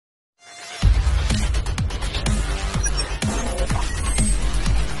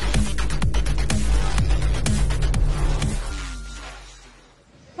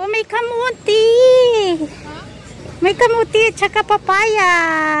May kamuti at saka papaya.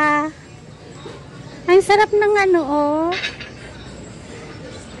 Ang sarap ng ano, oh.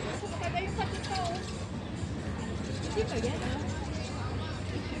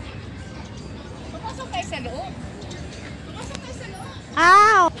 Papasok kayo sa loob.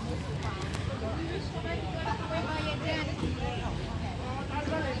 Ow!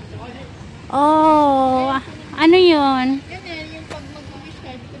 Oh, ano yun? Yan eh, yung pag mag-wish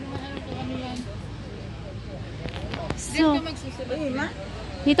ka, dito naman alam kung ano yan. So, Dito magsusulat.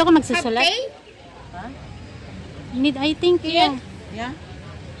 dito ka magsusulat? Pay? Need, I think, yeah. Yeah?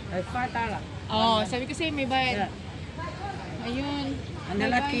 $5. Oo, sabi ko sa'yo may bayad. Yeah. Ayun. And the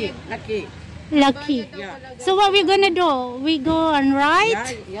lucky. Lucky. Yeah. So what we gonna do? We go and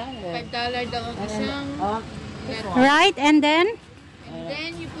write? $5 daw ang isang. Right, and then? And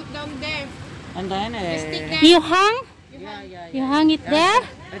then you put down there. And then, Stick that. You hang? yeah. You hang it there?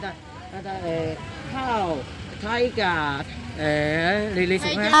 Cow, tiger, release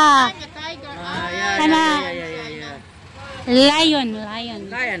of Tiger. her. Ah, I'm a tiger. Yeah. lion.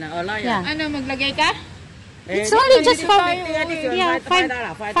 Lion, lion. Yeah. Ano, maglagay ka? It's only just for, yeah, $5.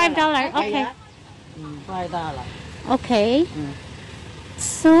 Okay. $5. Okay.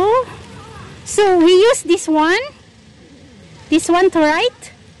 So we use this one to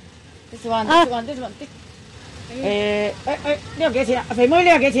write? This one. 呢個幾錢啊？肥妹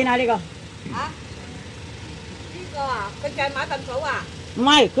呢個幾錢啊？呢個？呢個啊，佢計馬凳草啊？唔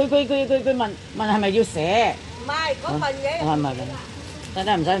係，佢問係咪要寫？唔係，嗰份嘢。唔係，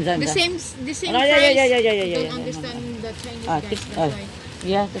得唔使。 The same Yeah. price. Don't understand the Chinese guys. That's why.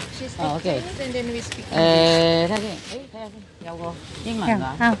 Yeah. She's Okay. Chinese and then we speak. 睇下先，睇下先，有個英文㗎。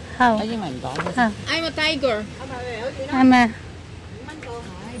 How? 英文唔講。 I'm a tiger. Ama.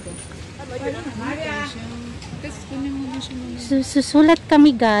 Tapos kunin mo na siya muna. Susulat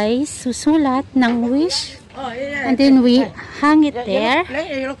kami guys. Susulat ng wish. Oh, yeah. And then we hang it there.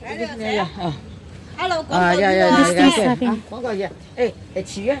 Hello，This is having. 廣告嘢，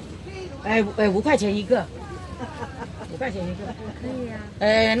起啊，5塊錢一個，5塊錢一個。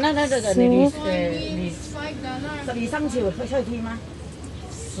那你$5. 12生肖會聽嗎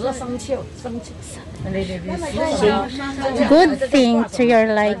？10生肖，Good thing to your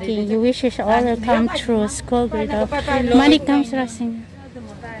liking. You wishes all will come true. School grade of money comes rushing.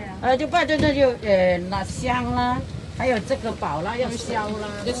 就拿香啦，還有這個寶啦，要燒啦。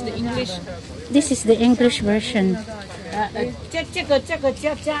That's the English. This is the English version. 這個加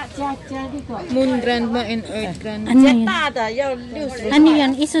呢個。 Moon grandma and earth grandma. Ano yun? 大的要60。 Ano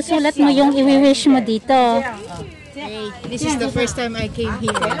yan? Isusulat mo yung i-wish mo dito. Hey, this is the first time I came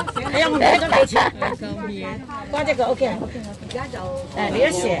here. 哎呀，我俾咗幾錢？ I come here. 關這個 OK。你要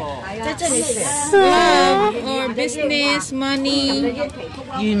寫，在這裡寫。 Love or business, money.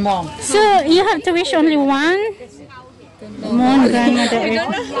 願望。 So, you have to wish only one? Moon, grandmother, earth.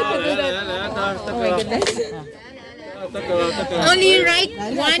 Oh my goodness. Only write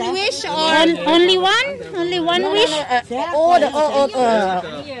one wish or Only one? Only one wish? All.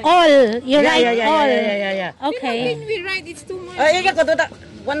 All. You write all. Yeah. Okay. when we write it's too much. 一個都得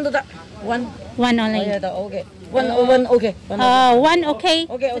，one 都得，one。 One only. OK。one OK。One okay.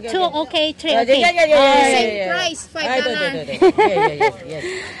 Okay. Two okay. Three okay. Same price, $5. Yes.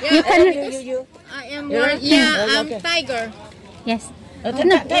 You can. I am one. Yeah, I'm tiger. Yes.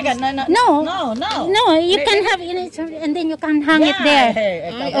 No. No, you can have it and then you can hang it there.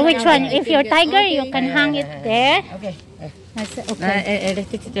 Which one? If you're tiger, you can hang it there. OK。 That's okay.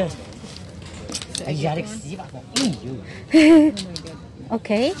 這。哎呀，你屎吧！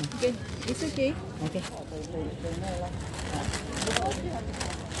 Okay. It's okay.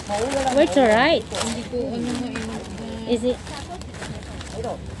 Where to write? Hindi ko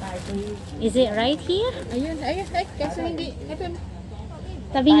Is it right here? Ayun. Kaso hindi. Ito.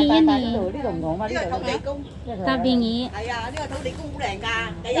 Tabingi yan eh. 呢度唔同嘛，呢度。呢個土地公。 Tabingi. 係啊，呢個土地公好靚㗎。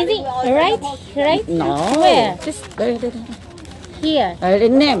 Is it right? No. Where? Just Here.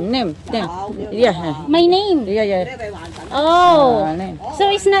 name. Yeah. My name. Yeah. 呢個還神。 Oh. Name. So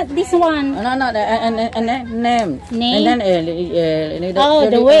it's not this one. No. Name. Name? And then Oh,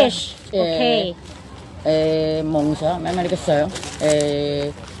 the wish. Okay. 夢想，咩你個想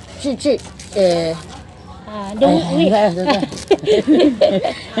，The wish.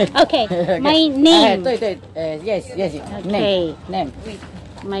 Okay. My name. 對，yes. Okay. Name.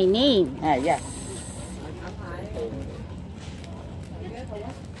 My name. Yeah.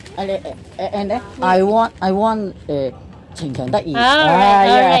 And then I want 情強得意。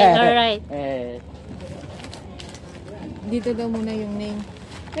 Alright. Dito daw muna yung name.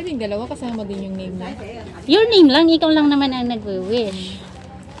 Labing dalawa kasama din yung name niya. Your name lang, ikaw lang naman ang nagwi-wish.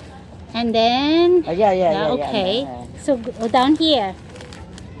 And then, Yeah. okay. So go down here.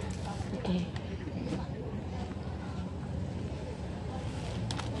 Okay.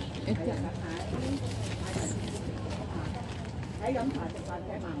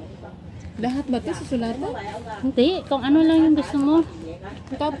 Lahat ba ito susulatan? Hindi, kung ano lang yung gusto mo.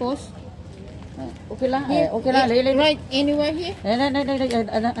 Tapos, Okay lang. Okay lang. right anywhere here?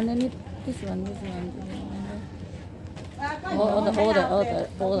 Underneath this one. Order.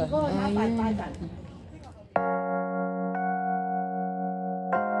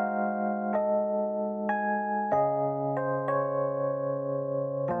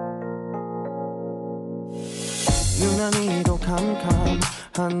 유난히도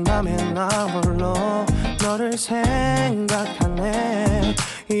캄캄한다면 나 홀로 너를 생각하네.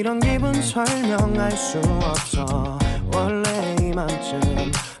 이런 기분 설명할 수 없어. 원래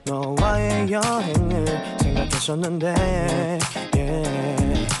이맘쯤 너와의 여행을 생각했었는데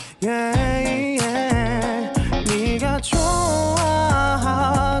네가 좋아하던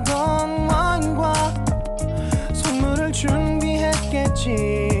와인과 선물을 준비했겠지.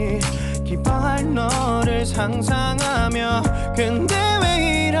 기뻐할 너를 상상하며 근데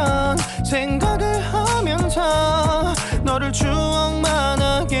왜 이런 생각을 하면서 너를 추억만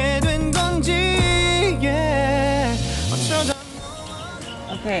하게 된 건지 어쩌다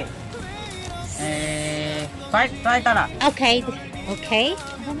Okay. Try tara. Okay. Okay.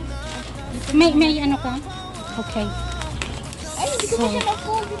 May ano ka? Okay. So,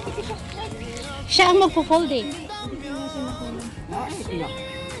 siya ang magpo-fold eh.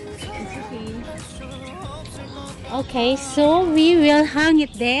 Okay, so we will hang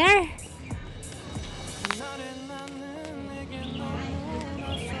it there.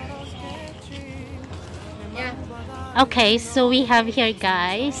 Okay, so we have here,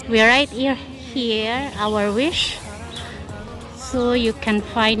 guys. We right here our wish. So you can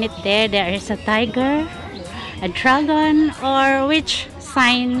find it there. There is a tiger, a dragon, or which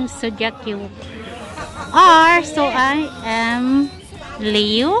sign zodiac you are. So I am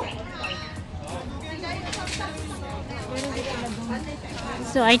Leo.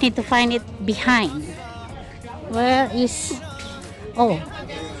 So I need to find it behind. Where is... Oh.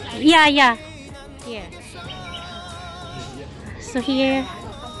 Yeah. Here. So here.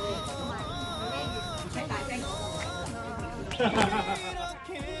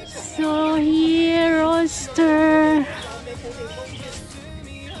 So here, roaster.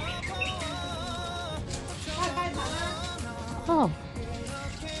 Oh.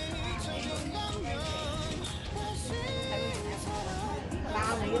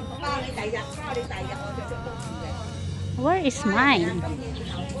 Where is mine?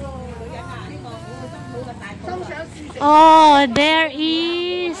 Oh, there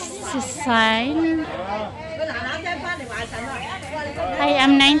is a sign. I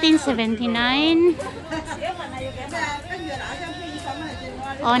am 1979.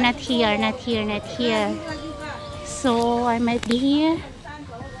 Oh, not here. So I might be here.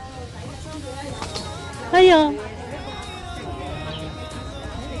 Ayo.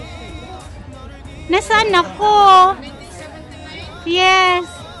 Nasaan ako? Yes.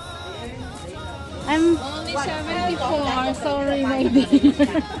 I'm Only 74. Sorry, my dear.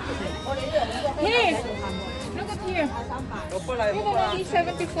 Here. Look at here. You have only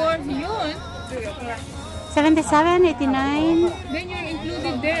 74. Yun. 77, 89. Then you're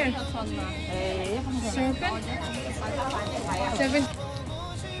included there. Serpent. 7.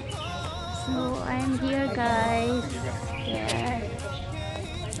 So I'm here, guys. Yeah.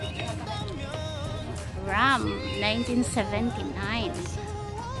 Ram 1979.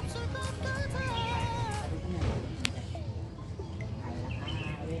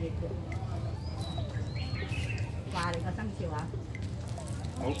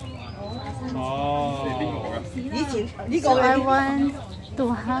 So I want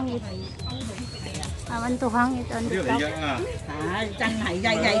to hang it. I want to hang it on the top.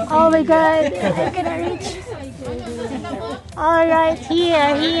 Oh my God! I cannot reach. All right,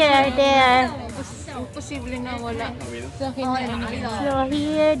 here, there. Posible na wala. Sa akin na. So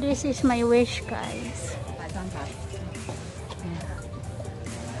here, this is my wish, guys.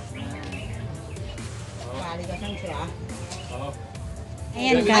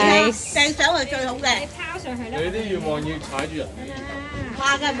 Ayan, guys. 掟上係最好嘅，你啲願望要踩住人。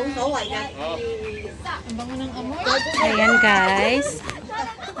怕嘅冇所謂嘅。 Ang bango ng amoy. Ayan, guys.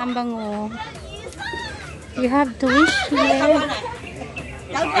 Ang bango. You have to wish here.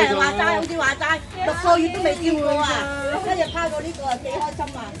 有啲人話齋，好似話齋，6個月都未見過啊！今日拋過呢個啊，幾開心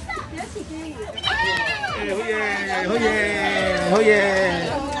啊！好嘢！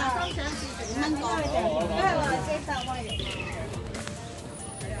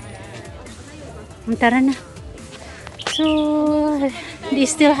 Tara na. So they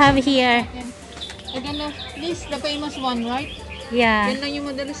still have here. Again, this the famous one, right? Yeah. Yan lang yung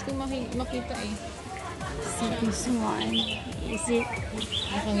madalas kong makita eh. So this one. Is it?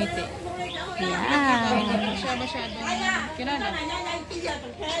 Nakangiti. Yeah. Hindi siya masyadong kilala.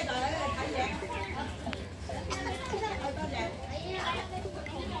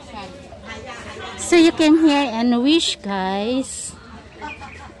 So you came here and wish, guys.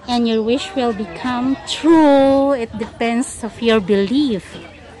 And your wish will become true. It depends of your belief.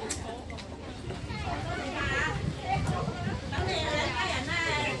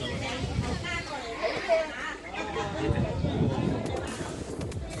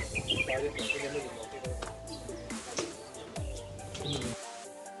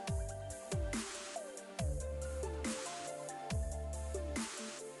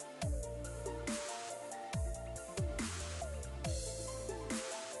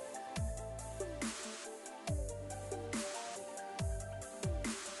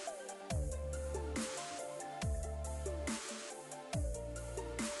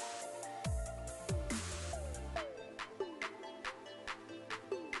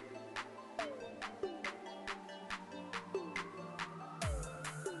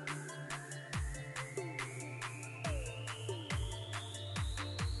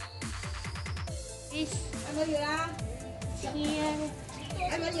 Here.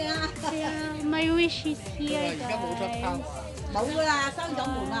 Yeah, my wish is here, guys.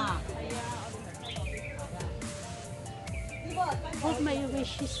 Hope my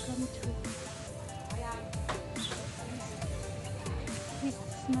wishes come true. This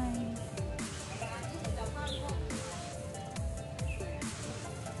is mine.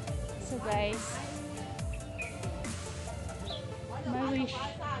 So guys, my wish.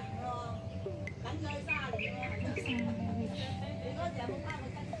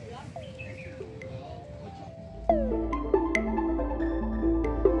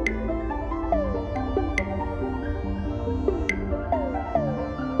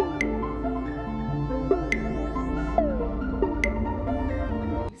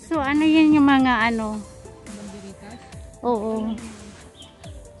 So ano yan yung mga ano? Oo.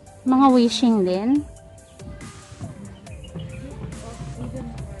 Mga wishing din.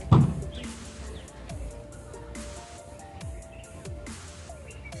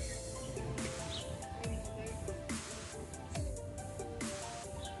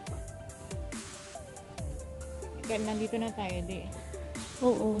 Kaya nandito na tayo, di.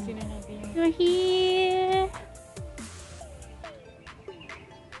 Oo. Pusin na natin yung... You're here.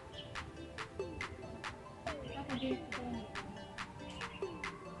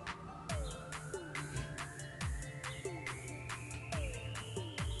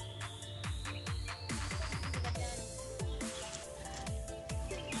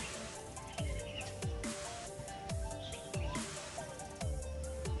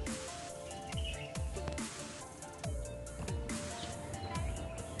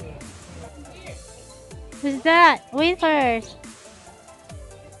 Who's that? Wait first.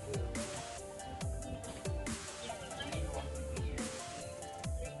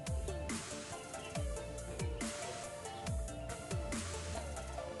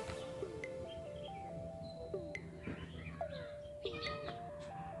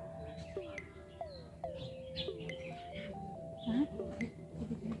 Huh?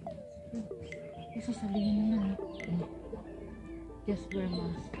 Kasi sabihin naman eh. Just wear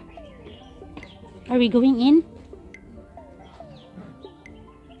mask. Are we going in?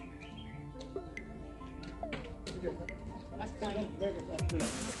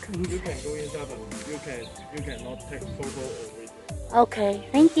 You can go inside, but you cannot take photo or video. Okay,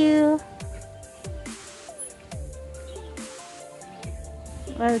 thank you.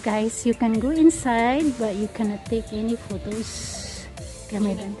 Well guys, you can go inside but you cannot take any photos. You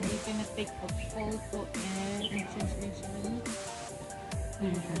cannot take a photo and sensation.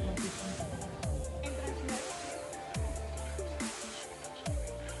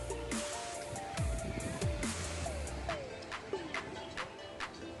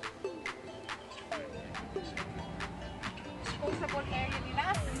 Disposable area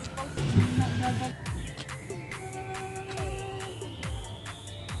nila.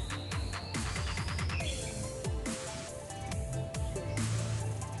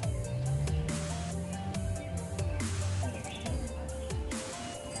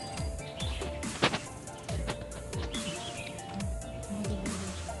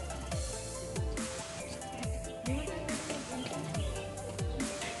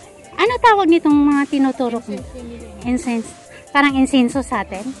 Ano tawag nitong mga tinuturok mo? Incense. Parang insenso sa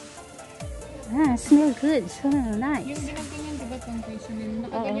atin. Ah, smell good. Smell nice. Yung ginagganyan, diba, pang person nila?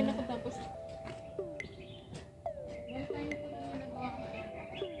 Nakaganyan ako tapos...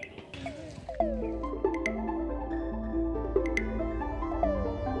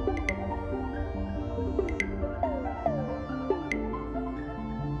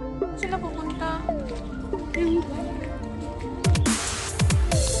 Sila pupunta.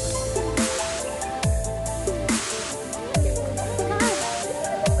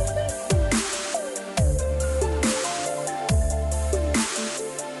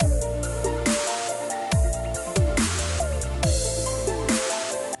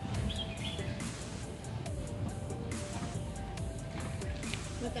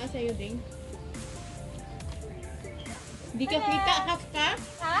 Mataas sa'yo, Ding. Hindi ka kita, half ka?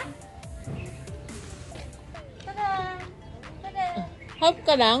 Half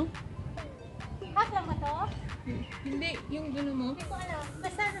ka lang? Half lang ba to? Hindi, yung gano'n mo. Hindi ko alam.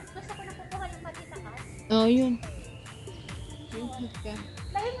 Basta gusto ko nakukuha yung matitaas. Oo, yun. Yung half ka.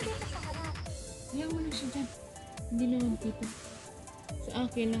 Layo mo dito sa kanan. Ayaw mo lang siya dyan. Hindi naman dito. Sa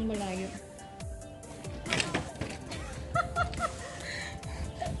akin lang malayo.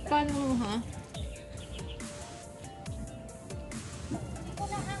 Paano mo, ha? Hindi ko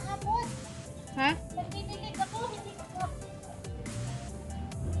lang aabot. Ha? Nagdidilig ako, hindi ko.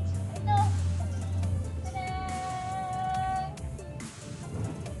 Ito. Tadaan!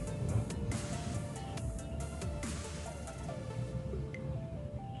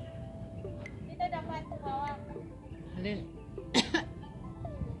 Dito dapat hawak. Halin.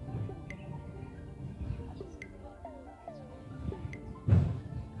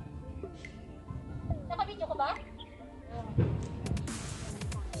 Nakabidyo ko ba?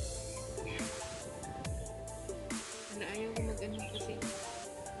 Wala, ayaw ko mag-ano kasi.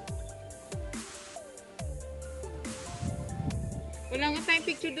 Wala nga tayong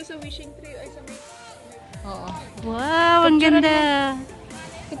picture doon sa wishing tree. Ay, sa may... Oo. Wow, ang ganda.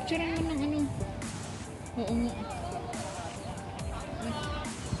 Capturean mo ng ano. Oo nga.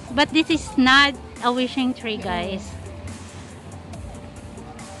 But this is not a wishing tree, guys.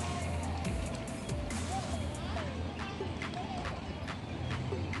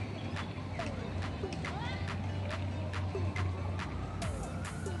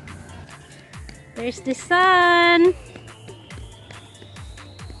 There's the sun.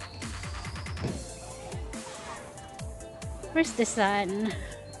 Where's the sun?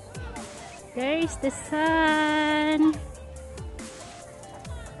 There's the sun.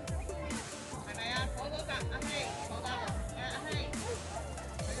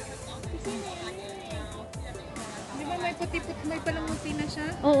 Di ba may puti-puti, may palamuti na siya?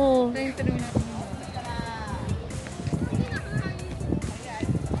 Oo. Tayo yung tanong natin.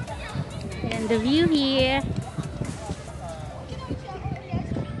 And the view here.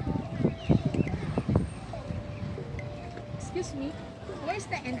 Excuse me, where's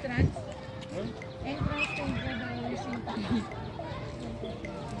the entrance? Entrance to the wishing tree.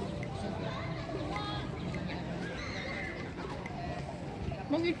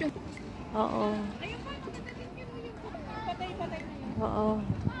 Mag-ito. Oo. Patay-patay na yun. Oo.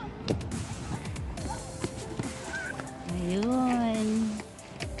 Ayun.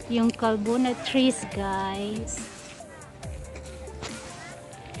 Yung kalbuna trees, guys.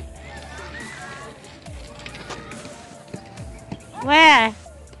 Where?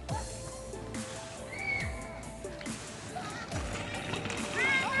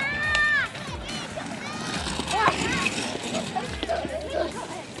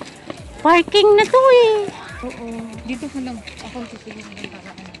 Parking na to eh. Oo. Dito ka lang. Ako susunod ng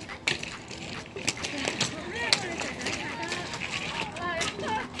paraan.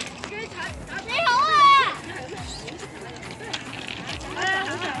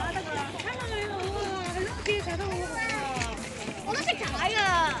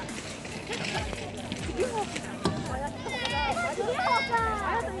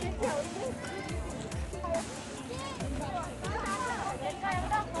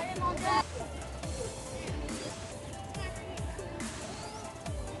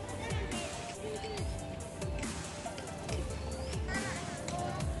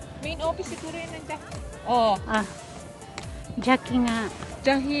 Main office siguro yun nandiyan. Oh. Ah. Jackie nga.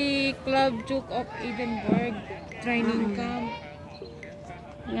 Jahi Club Duke of Edinburgh Training Camp.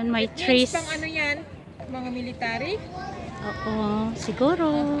 Yan, may Yes, trees. pang ano yan? Mga military? Oo,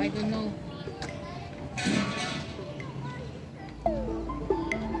 siguro. I don't know.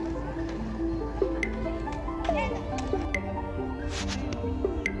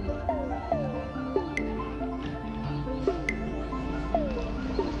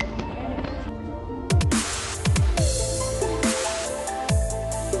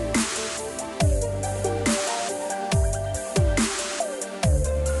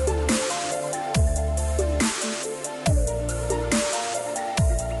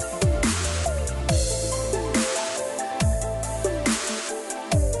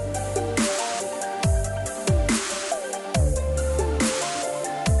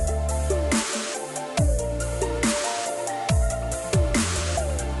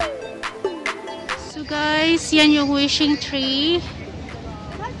 Guys, yan yung wishing tree.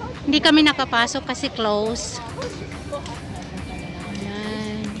 Hindi kami nakapasok kasi close.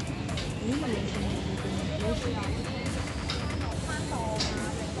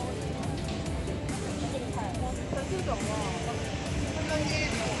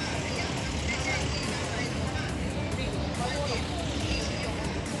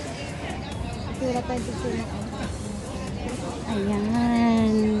 Ayan.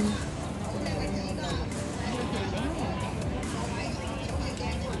 Ayan.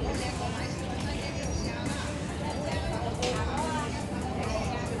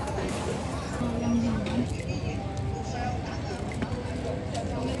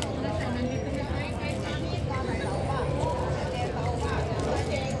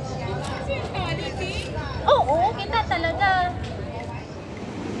 Oo, kita talaga.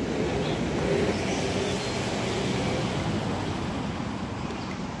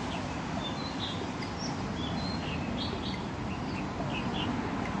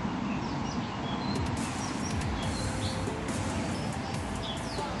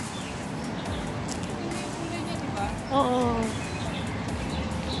 Oo.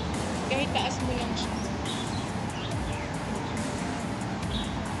 Kahit taas mo lang siya.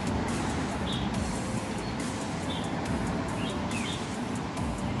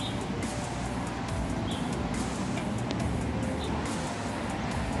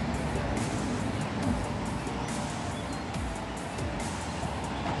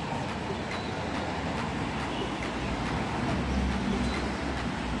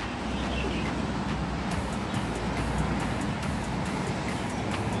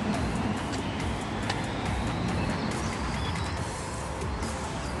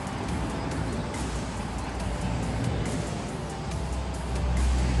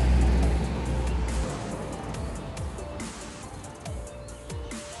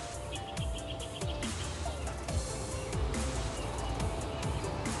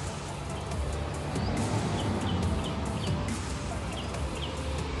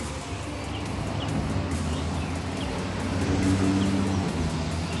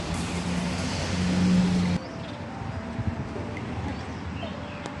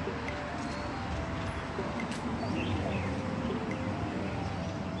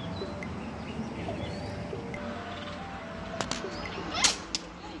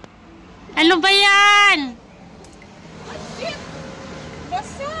 Ano ba yan?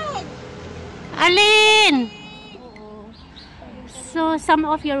 Basag! Alin? So, some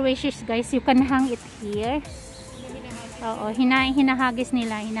of your wishes, guys, you can hang it here. Oo, hinahagis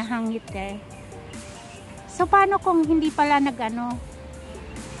nila, hinahang it there. So, paano kung hindi pala nag-ano?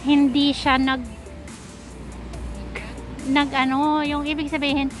 Hindi siya nag-ano, yung ibig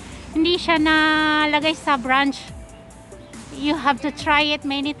sabihin, hindi siya nalagay sa branch. You have to try it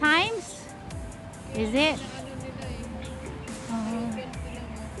many times? Is it?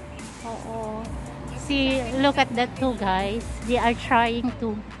 Oo. See, look at that two guys. They are trying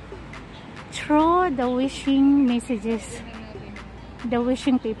to throw the wishing messages. The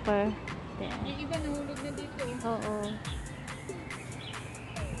wishing paper. There. Yung iba nahulog na dito. Oo.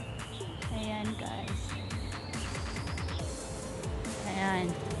 Ayan, guys.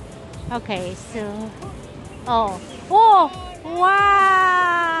 Ayan. Okay, so... Oh! Oh! Wow!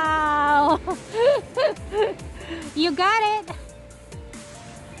 You got it!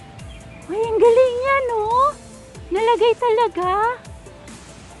 Uy, ang galing yan, oh! Nalagay talaga!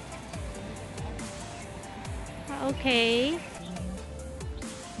 Okay.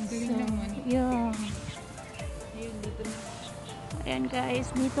 Ang galing naman. Yeah. Ayun, dito na. Ayan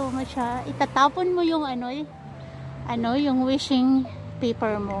guys, dito mo siya. Itatapon mo yung yung wishing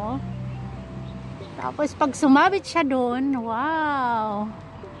paper mo. Tapos pag sumabit siya doon, wow!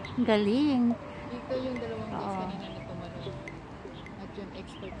 Galing. Dito yung dalawang guys kanina na tumalon. At yung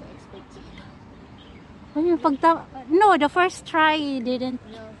expert na expert sila. Ayun, no, the first try didn't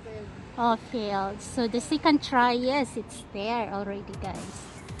No, failed. failed. So the second try, yes, it's there already, guys.